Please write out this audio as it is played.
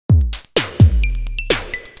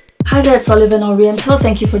Hi there, it's Oliver Oriental.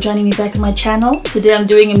 Thank you for joining me back on my channel. Today I'm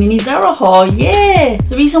doing a mini Zara haul, yeah!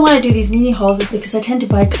 The reason why I do these mini hauls is because I tend to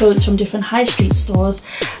buy clothes from different high street stores.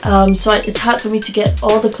 So it's hard for me to get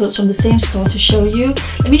all the clothes from the same store to show you.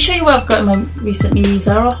 Let me show you what I've got in my recent mini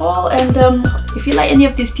Zara haul, and if you like any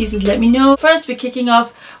of these pieces, let me know. First, we're kicking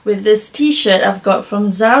off with this t-shirt I've got from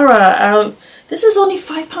Zara. This was only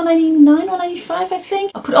 £5.99 or 95, I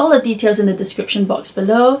think. I'll put all the details in the description box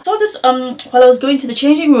below. I saw this while I was going to the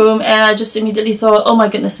changing room, and I just immediately thought, oh my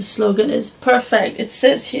goodness, this slogan is perfect. It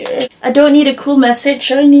says here, I don't need a cool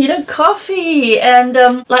message, I need a coffee. And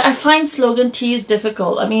like, I find slogan tees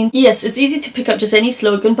difficult. I mean, yes, it's easy to pick up just any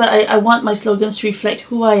slogan, but I want my slogans to reflect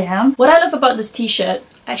who I am. What I love about this t-shirt,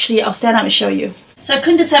 actually, I'll stand up and show you. So I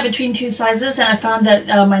couldn't decide between two sizes, and I found that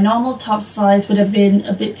my normal top size would have been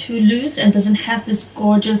a bit too loose and doesn't have this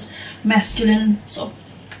gorgeous masculine sort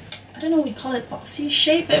of, I don't know what we call it, boxy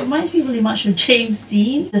shape. It reminds me really much of James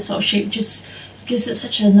Dean. This sort of shape just gives it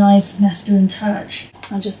such a nice masculine touch.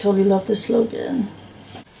 I just totally love the slogan.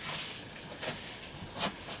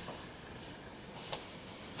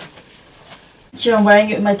 Here I'm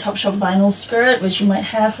wearing it with my Topshop vinyl skirt, which you might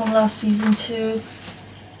have from last season too.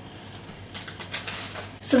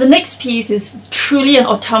 So the next piece is truly an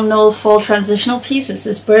autumnal fall transitional piece. It's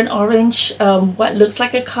this burnt orange, what looks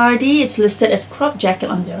like a cardi. It's listed as crop jacket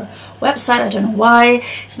on their website. I don't know why.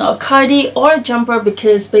 It's not a cardi or a jumper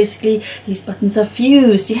because basically these buttons are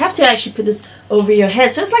fused. You have to actually put this over your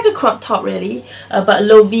head. So it's like a crop top really, but a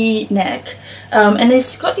low V neck. And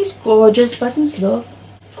it's got these gorgeous buttons, look.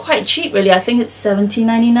 Quite cheap really. I think it's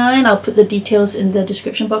 $17.99. I'll put the details in the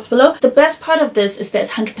description box below. The best part of this is that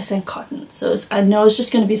it's 100% cotton, so I know it's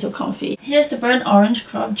just going to be so comfy. Here's the burnt orange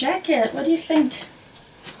crop jacket. What do you think?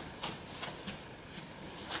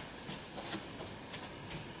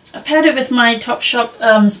 I paired it with my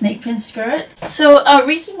Topshop snake print skirt. So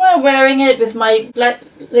reason why I'm wearing it with my black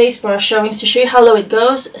lace bra showing is to show you how low it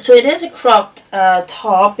goes. So it is a cropped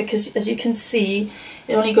top because, as you can see,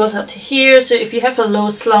 it only goes up to here. So if you have a low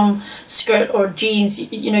slung skirt or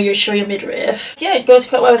jeans, you know, you show your midriff. So yeah, it goes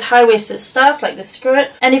quite well with high-waisted stuff like the skirt.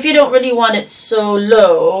 And if you don't really want it so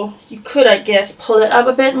low, you could, I guess, pull it up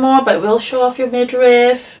a bit more, but it will show off your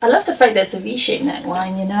midriff. I love the fact that it's a V-shaped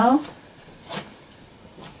neckline, you know.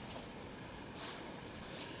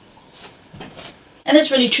 And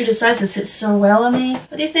it's really true to size. It sits so well on me.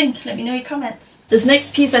 What do you think? Let me know in your comments. This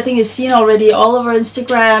next piece I think you've seen already all over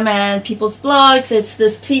Instagram and people's blogs. It's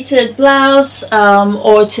this pleated blouse,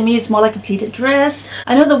 or to me it's more like a pleated dress.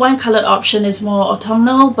 I know the wine coloured option is more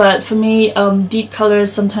autumnal, but for me deep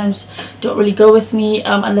colours sometimes don't really go with me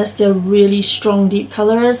unless they're really strong deep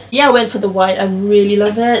colours. Yeah, I went for the white. I really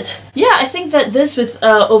love it. Yeah, I think that this with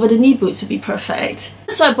over the knee boots would be perfect.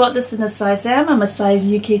 So I bought this in a size M. I'm a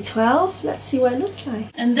size UK 12. Let's see what it looks like.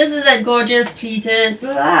 And this is that gorgeous pleated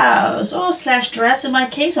blouse, or slash dress in my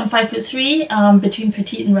case. I'm 5'3", between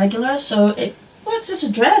petite and regular, so it works as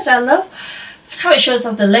a dress. I love how it shows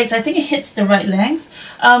off the legs. I think it hits the right length.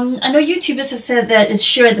 I know YouTubers have said that it's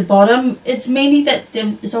sheer at the bottom. It's mainly that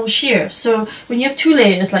it's all sheer. So when you have two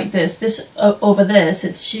layers like this over this,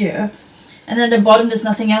 it's sheer. And then the bottom, there's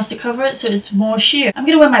nothing else to cover it, so it's more sheer. I'm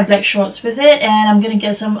going to wear my black shorts with it, and I'm going to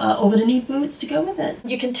get some over-the-knee boots to go with it.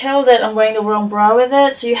 You can tell that I'm wearing the wrong bra with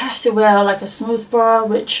it, so you have to wear like a smooth bra,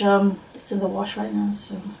 which it's in the wash right now,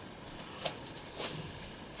 so...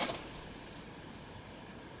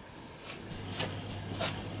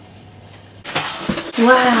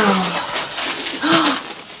 Wow!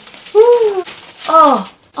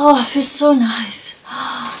 Oh, it feels so nice.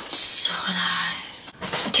 So nice.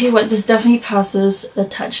 I tell you what, this definitely passes the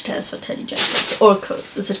touch test for teddy jackets or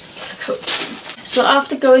coats. It's a coat. So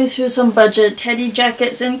after going through some budget teddy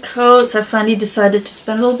jackets and coats, I finally decided to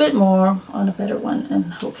spend a little bit more on a better one,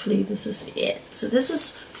 and hopefully this is it. So this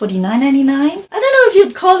is $49.99. I don't know if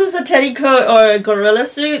you'd call this a teddy coat or a gorilla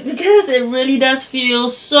suit because it really does feel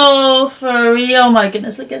so furry. Oh my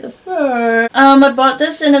goodness, look at the fur. I bought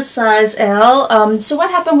this in a size L. So what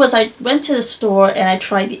happened was I went to the store and I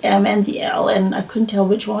tried the M and the L, and I couldn't tell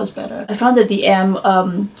which one was better. I found that the M,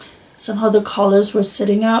 somehow the collars were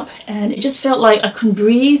sitting up and it just felt like I couldn't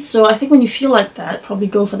breathe. So I think when you feel like that, probably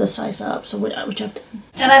go for the size up. So which I've done.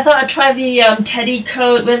 And I thought I'd try the teddy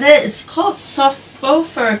coat with it. It's called soft faux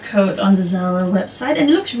fur coat on the Zara website, and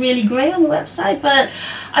it looks really grey on the website, but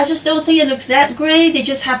I just don't think it looks that grey. They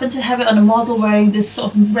just happen to have it on a model wearing this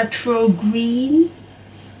sort of retro green.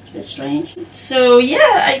 It's a bit strange. So yeah,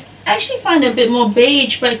 I actually find it a bit more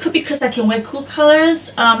beige, but it could be because I can wear cool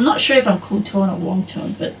colours. I'm not sure if I'm cool tone or warm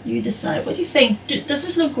tone, but you decide. What do you think? Does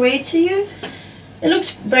this look grey to you? It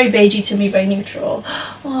looks very beigey to me, very neutral.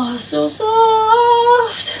 Oh, so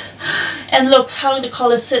soft. And look how the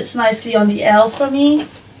collar sits nicely on the L for me.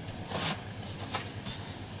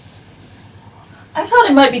 I thought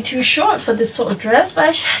it might be too short for this sort of dress, but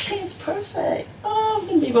actually I think it's perfect. Oh, I'm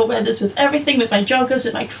going to be able to wear this with everything, with my joggers,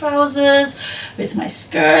 with my trousers, with my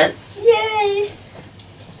skirts. Yay!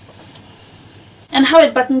 And how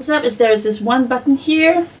it buttons up is there is this one button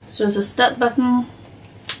here. So it's a stud button.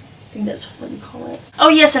 I think that's what you call it. Oh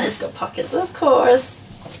yes, and it's got pockets, of course.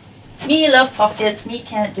 Me love pockets. Me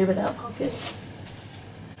can't do without pockets.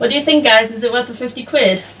 What do you think, guys? Is it worth the 50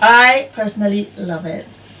 quid? I personally love it.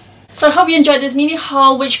 So I hope you enjoyed this mini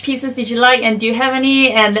haul. Which pieces did you like, and do you have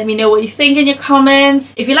any? And let me know what you think in your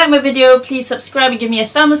comments. If you like my video, please subscribe and give me a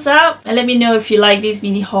thumbs up, and let me know if you like these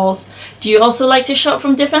mini hauls. Do you also like to shop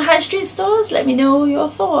from different high street stores? Let me know your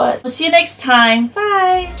thoughts. I'll see you next time.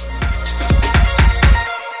 Bye!